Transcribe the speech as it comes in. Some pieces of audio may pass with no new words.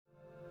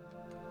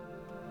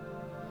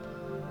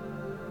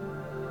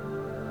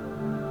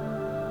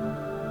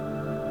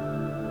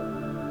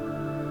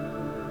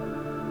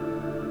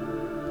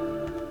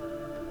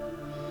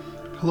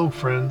Hello,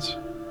 friends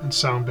and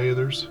sound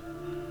bathers.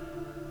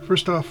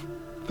 First off,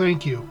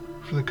 thank you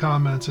for the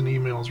comments and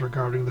emails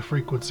regarding the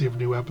frequency of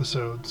new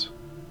episodes.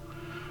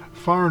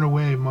 Far and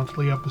away,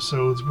 monthly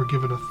episodes were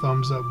given a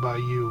thumbs up by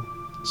you.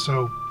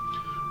 So,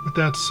 with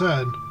that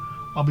said,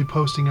 I'll be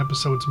posting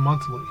episodes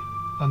monthly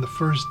on the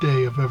first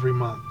day of every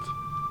month.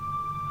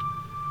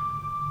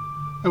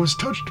 I was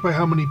touched by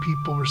how many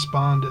people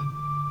responded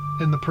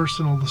and the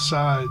personal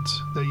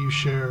asides that you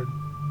shared.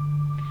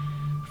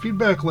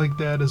 Feedback like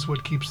that is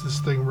what keeps this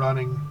thing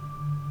running.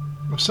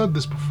 I've said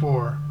this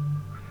before.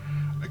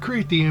 I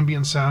create the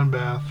ambient sound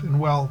bath and,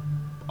 well,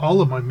 all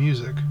of my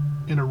music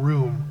in a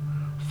room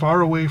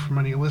far away from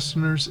any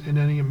listeners and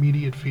any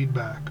immediate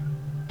feedback.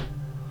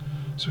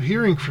 So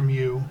hearing from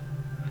you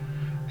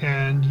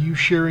and you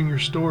sharing your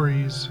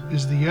stories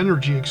is the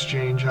energy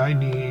exchange I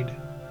need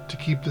to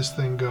keep this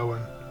thing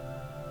going.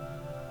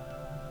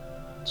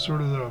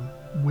 Sort of the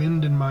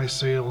wind in my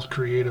sails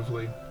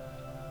creatively.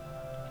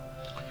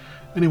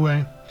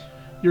 Anyway,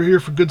 you're here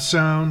for good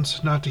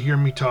sounds, not to hear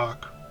me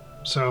talk.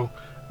 So,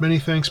 many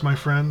thanks, my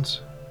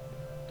friends.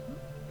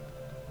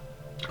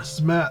 This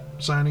is Matt,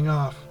 signing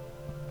off.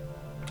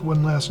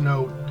 One last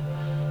note.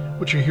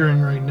 What you're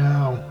hearing right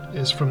now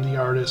is from the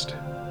artist,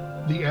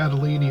 The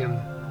Adelaidean,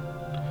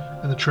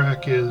 and the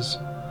track is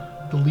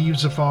The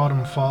Leaves of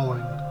Autumn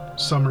Falling,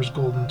 Summer's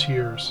Golden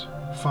Tears.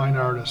 Fine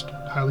artist.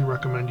 Highly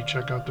recommend you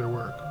check out their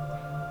work.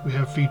 We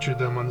have featured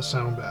them on the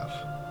Sound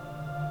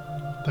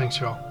Bath. Thanks,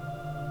 y'all.